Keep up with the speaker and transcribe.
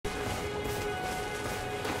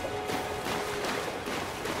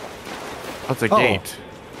What's a gate?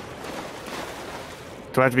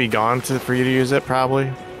 Do I have to be gone for you to use it?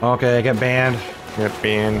 Probably. Okay, get banned. Get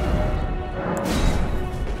banned.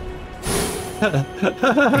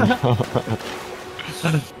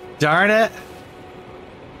 Darn it!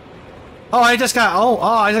 Oh, I just got.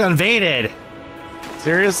 I just got invaded.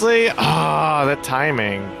 Seriously? Ah, that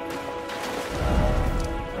timing.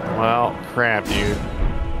 Well, crap, dude.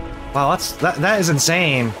 Wow, that is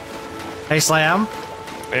insane. Hey, Slam.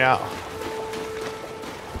 Yeah.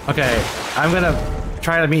 Okay, I'm gonna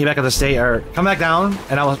try to meet you back at the state, or come back down,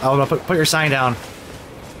 and I'll put your sign down.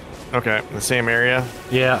 Okay, the same area.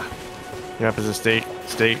 Yeah. Yep, is a state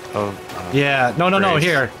of. Yeah. No. Grace.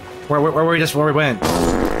 Here, where we went.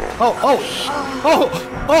 Oh.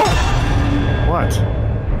 What?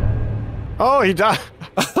 Oh, he died.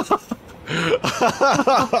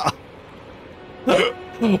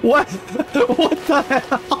 What? What the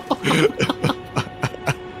hell?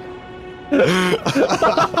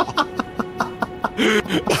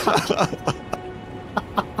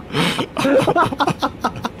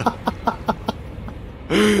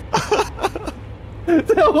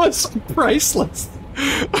 That was priceless.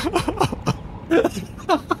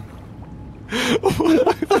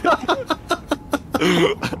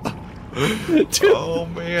 Dude, oh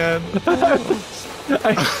man.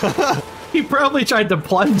 He probably tried to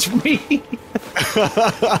plunge me.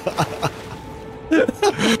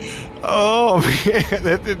 Oh man,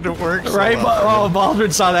 that didn't work. So Right? well. Oh,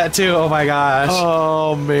 Baldwin saw that too. Oh my gosh.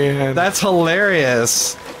 Oh man. That's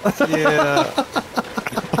hilarious. Yeah.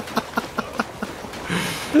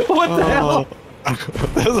 What the hell?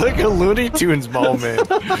 That was like a Looney Tunes moment.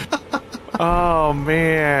 Oh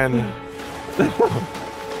man.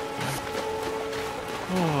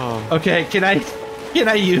 Oh. Okay, can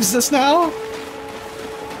I use this now?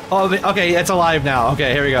 Oh, okay, it's alive now.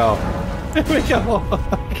 Okay, here we go. Here we go.